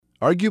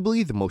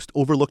Arguably, the most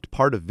overlooked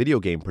part of video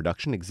game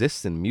production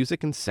exists in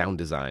music and sound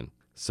design.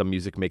 Some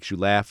music makes you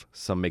laugh,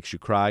 some makes you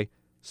cry,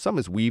 some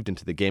is weaved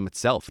into the game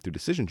itself through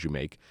decisions you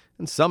make,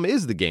 and some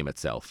is the game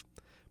itself.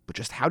 But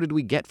just how did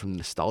we get from the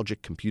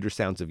nostalgic computer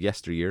sounds of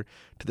yesteryear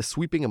to the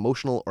sweeping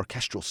emotional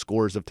orchestral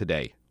scores of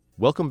today?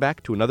 Welcome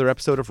back to another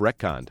episode of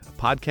Retconned, a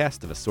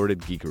podcast of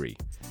assorted geekery.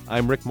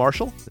 I'm Rick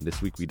Marshall, and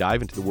this week we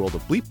dive into the world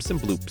of bleeps and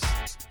bloops.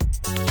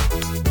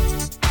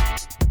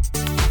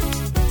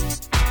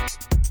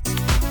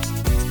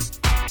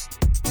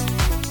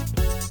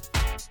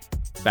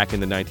 Back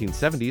in the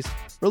 1970s,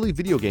 early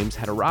video games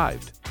had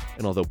arrived,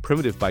 and although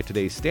primitive by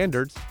today's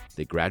standards,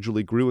 they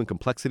gradually grew in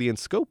complexity and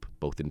scope,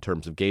 both in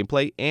terms of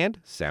gameplay and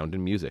sound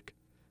and music.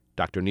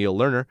 Dr. Neil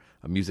Lerner,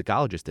 a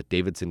musicologist at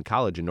Davidson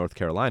College in North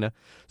Carolina,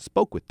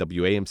 spoke with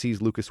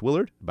WAMC's Lucas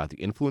Willard about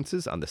the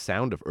influences on the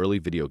sound of early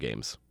video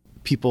games.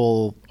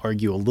 People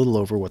argue a little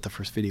over what the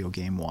first video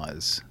game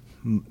was.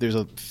 There's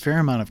a fair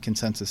amount of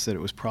consensus that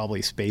it was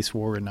probably Space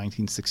War in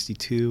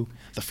 1962.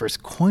 The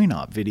first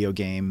coin-op video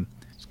game,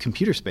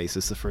 Computer Space,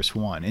 is the first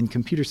one. In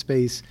Computer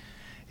Space,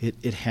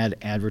 it had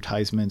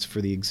advertisements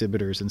for the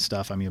exhibitors and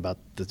stuff. About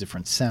the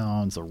different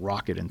sounds, the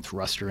rocket and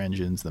thruster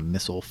engines, the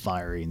missile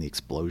firing, the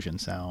explosion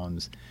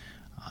sounds,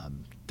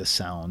 the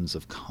sounds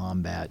of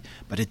combat.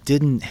 But it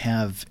didn't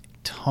have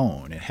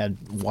tone. It had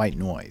white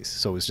noise.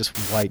 So it was just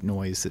white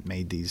noise that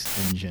made these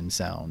engine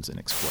sounds and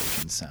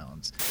explosion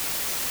sounds.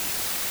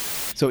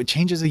 So it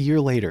changes a year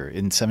later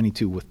in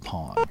 72 with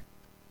Pong.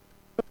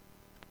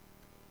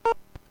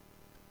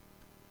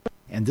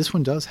 And this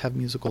one does have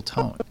musical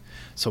tone.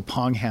 So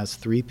Pong has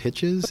 3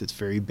 pitches. It's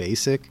very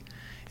basic.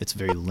 It's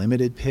very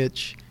limited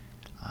pitch.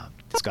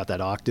 It's got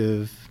that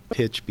octave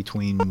pitch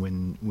between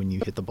when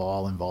you hit the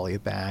ball and volley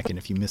it back. And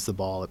if you miss the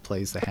ball, it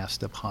plays the half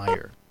step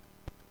higher.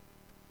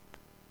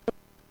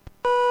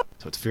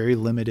 So it's very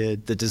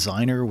limited. The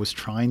designer was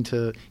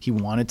he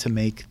wanted to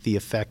make the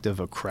effect of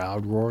a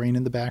crowd roaring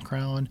in the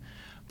background,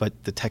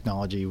 but the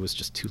technology was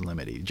just too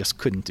limited. You just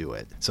couldn't do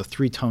it. So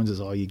 3 tones is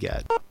all you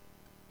get.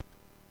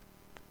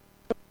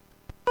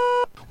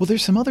 Well,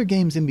 there's some other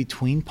games in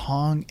between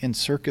Pong and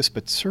Circus,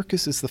 but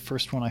Circus is the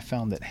first one I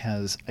found that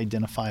has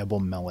identifiable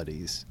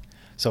melodies.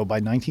 So by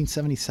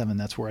 1977,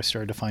 that's where I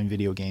started to find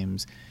video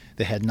games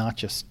that had not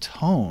just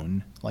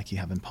tone, like you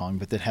have in Pong,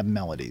 but that have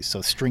melodies. So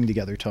string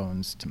together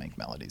tones to make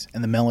melodies.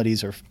 And the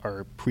melodies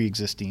are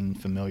pre-existing,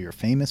 familiar,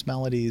 famous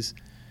melodies.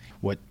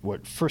 What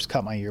first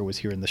caught my ear was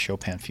hearing the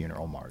Chopin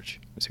Funeral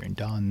March. I was hearing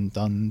dun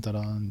dun da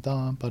dun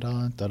dun ba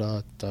dun da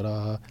da da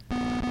da.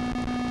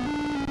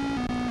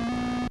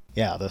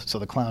 Yeah, so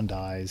the clown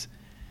dies,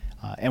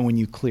 and when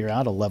you clear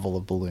out a level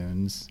of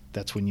balloons,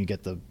 that's when you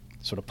get the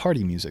sort of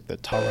party music, the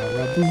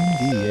ta-ra-ra boom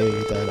dee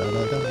da da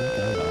da da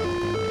da.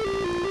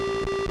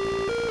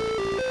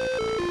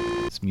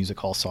 This music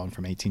hall song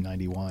from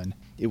 1891.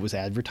 It was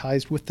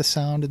advertised with the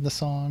sound in the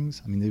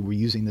songs. They were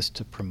using this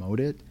to promote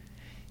it,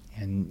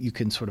 and you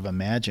can sort of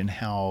imagine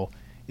how,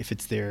 if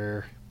it's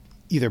there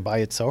either by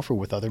itself or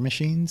with other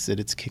machines,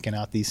 that it's kicking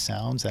out these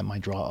sounds that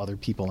might draw other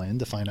people in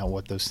to find out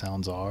what those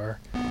sounds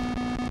are.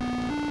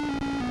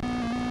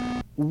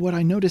 What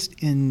I noticed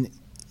in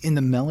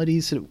the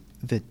melodies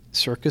that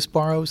Circus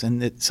borrows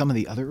and that some of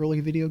the other early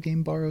video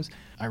game borrows,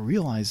 I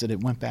realized that it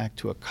went back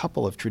to a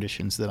couple of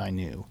traditions that I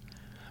knew.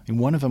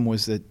 One of them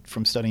was that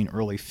from studying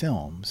early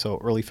film, so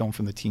early film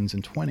from the teens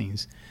and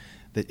 20s,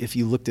 that if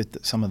you looked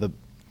at some of the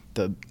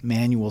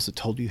manuals that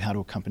told you how to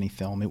accompany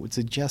film, it would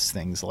suggest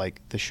things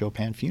like the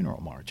Chopin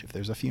Funeral March if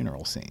there's a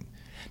funeral scene.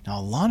 Now,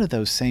 a lot of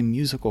those same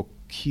musical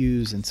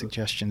cues and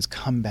suggestions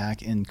come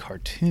back in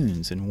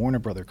cartoons, in Warner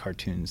Brother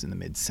cartoons in the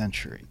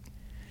mid-century.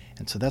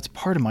 And so that's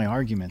part of my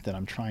argument that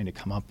I'm trying to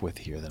come up with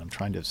here, that I'm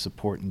trying to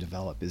support and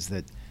develop, is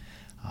that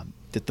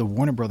the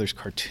Warner Brothers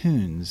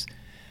cartoons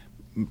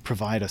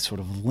provide a sort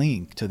of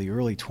link to the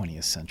early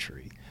 20th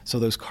century. So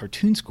those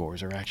cartoon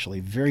scores are actually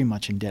very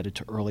much indebted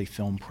to early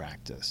film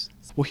practice.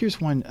 Well, here's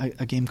one,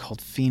 a game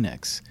called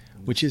Phoenix,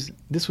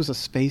 this was a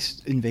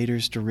Space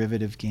Invaders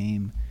derivative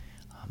game.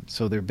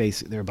 So there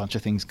are a bunch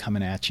of things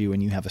coming at you,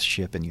 and you have a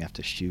ship, and you have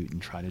to shoot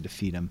and try to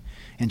defeat them.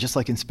 And just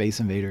like in Space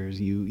Invaders,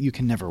 you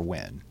can never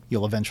win.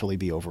 You'll eventually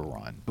be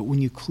overrun. But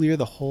when you clear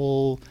the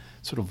whole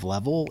sort of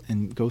level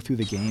and go through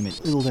the game,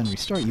 it'll then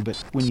restart you. But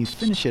when you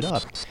finish it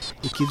up,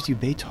 it gives you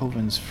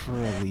Beethoven's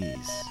Für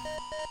Elise.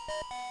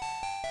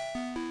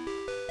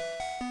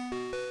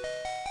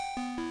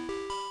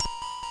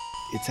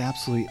 It's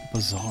absolutely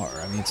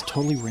bizarre. It's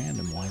totally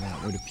random why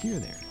that would appear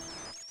there.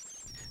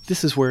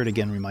 This is where it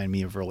again reminded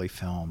me of early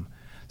film.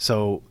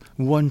 So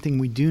one thing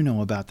we do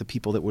know about the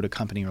people that would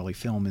accompany early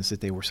film is that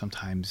they were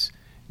sometimes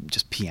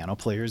just piano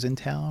players in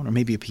town, or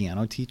maybe a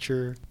piano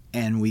teacher.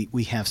 And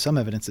we have some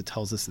evidence that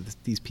tells us that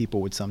these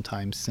people would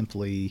sometimes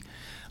simply,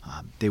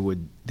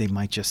 they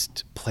might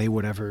just play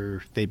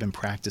whatever they'd been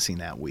practicing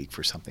that week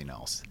for something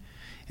else.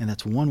 And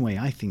that's one way,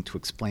 I think, to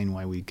explain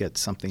why we get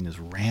something as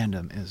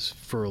random as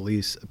Für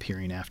Elise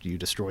appearing after you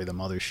destroy the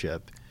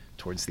mothership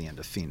towards the end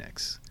of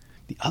Phoenix.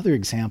 The other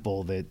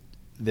example that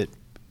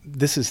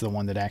this is the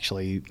one that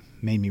actually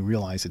made me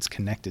realize it's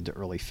connected to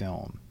early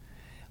film.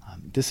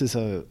 This is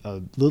a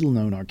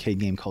little-known arcade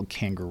game called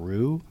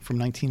Kangaroo from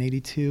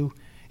 1982.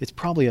 It's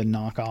probably a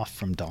knockoff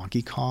from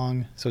Donkey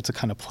Kong, so it's a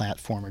kind of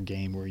platformer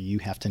game where you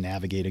have to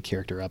navigate a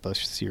character up a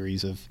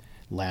series of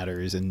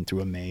ladders and through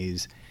a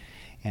maze.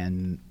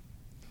 And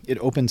it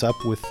opens up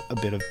with a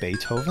bit of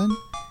Beethoven,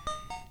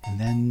 and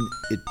then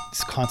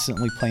it's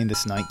constantly playing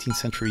this 19th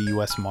century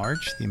U.S.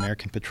 march, the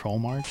American Patrol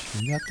March.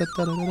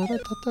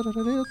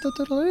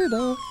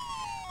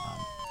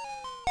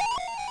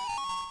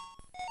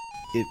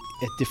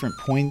 At different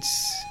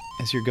points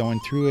as you're going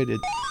through it,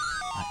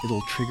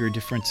 it'll trigger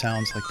different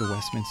sounds like the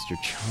Westminster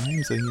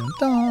chimes,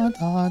 da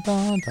da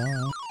da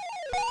da.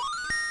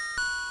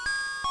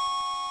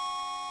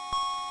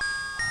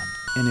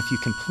 And if you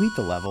complete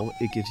the level,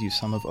 it gives you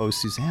some of O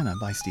Susanna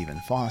by Stephen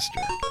Foster.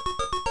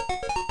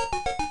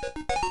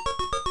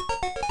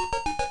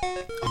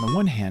 On the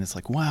one hand, it's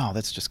like, wow,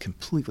 that's just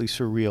completely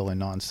surreal and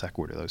non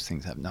sequitur. Those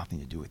things have nothing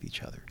to do with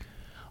each other.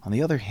 On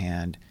the other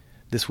hand,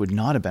 this would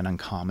not have been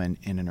uncommon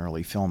in an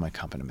early film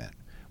accompaniment,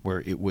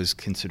 where it was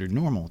considered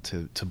normal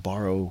to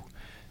borrow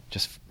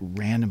just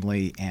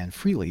randomly and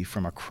freely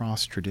from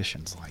across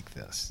traditions like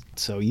this.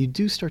 So you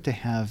do start to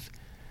have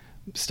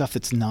stuff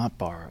that's not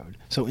borrowed.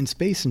 So in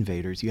Space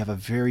Invaders, you have a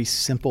very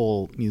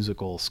simple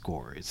musical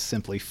score. It's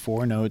simply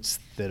 4 notes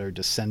that are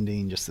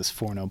descending, just this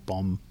 4-note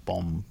bum,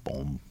 bum,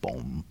 bum,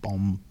 bum,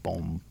 bum,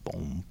 bum,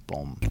 bum,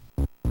 bum.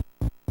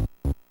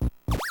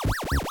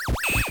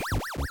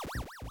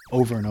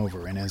 Over and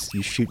over, and as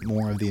you shoot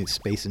more of the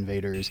Space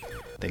Invaders,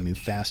 they move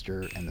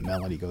faster and the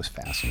melody goes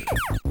faster.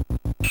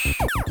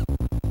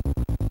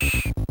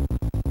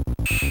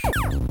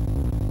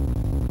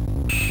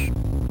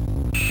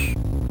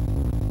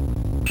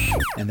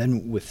 And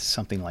then with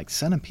something like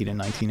Centipede in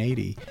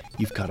 1980,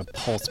 you've got a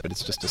pulse, but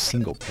it's just a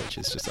single pitch.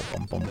 It's just a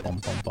bum, bum, bum,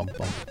 bum, bum,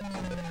 bum.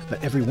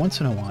 But every once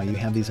in a while, you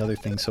have these other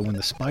things. So when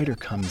the spider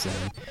comes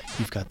in,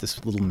 you've got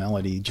this little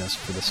melody just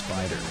for the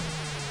spider.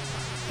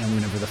 And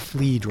whenever the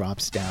flea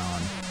drops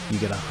down, you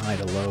get a high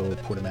to low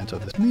portamento,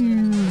 this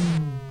meow.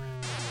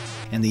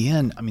 In the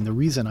end, I mean, the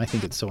reason I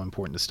think it's so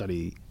important to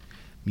study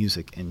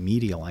music and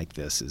media like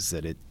this is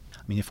that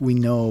if we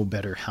know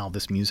better how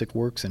this music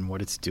works and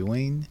what it's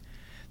doing,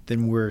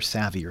 then we're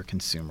savvier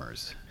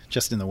consumers.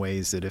 Just in the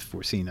ways that if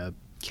we're seeing a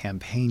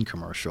campaign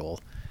commercial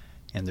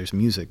and there's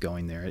music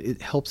going there,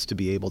 it helps to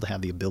be able to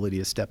have the ability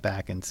to step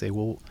back and say,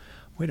 well,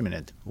 wait a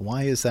minute,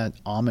 why is that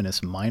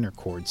ominous minor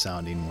chord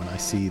sounding when I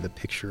see the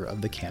picture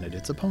of the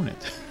candidate's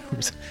opponent?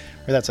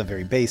 Or that's a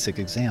very basic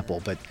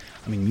example, but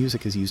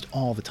music is used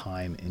all the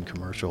time in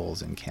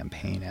commercials and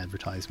campaign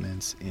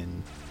advertisements,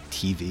 in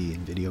TV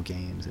and video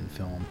games and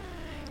film.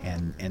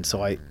 And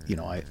so I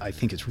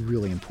think it's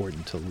really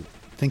important to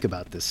think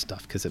about this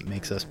stuff because it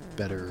makes us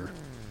better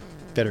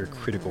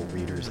critical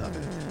readers of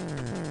it.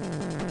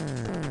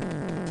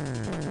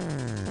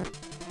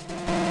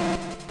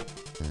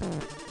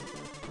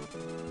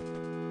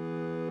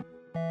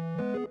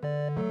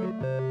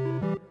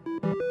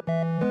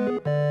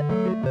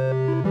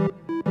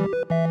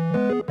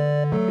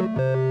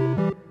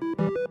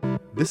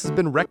 This has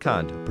been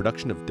Retconned, a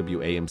production of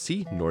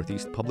WAMC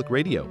Northeast Public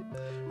Radio.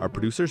 Our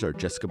producers are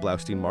Jessica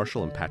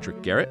Blaustein-Marshall and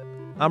Patrick Garrett.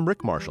 I'm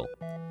Rick Marshall.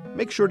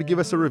 Make sure to give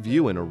us a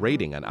review and a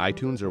rating on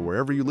iTunes or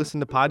wherever you listen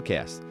to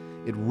podcasts.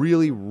 It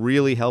really,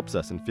 really helps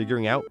us in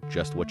figuring out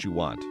just what you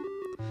want.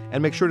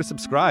 And make sure to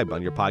subscribe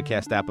on your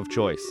podcast app of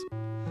choice.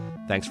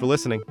 Thanks for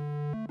listening.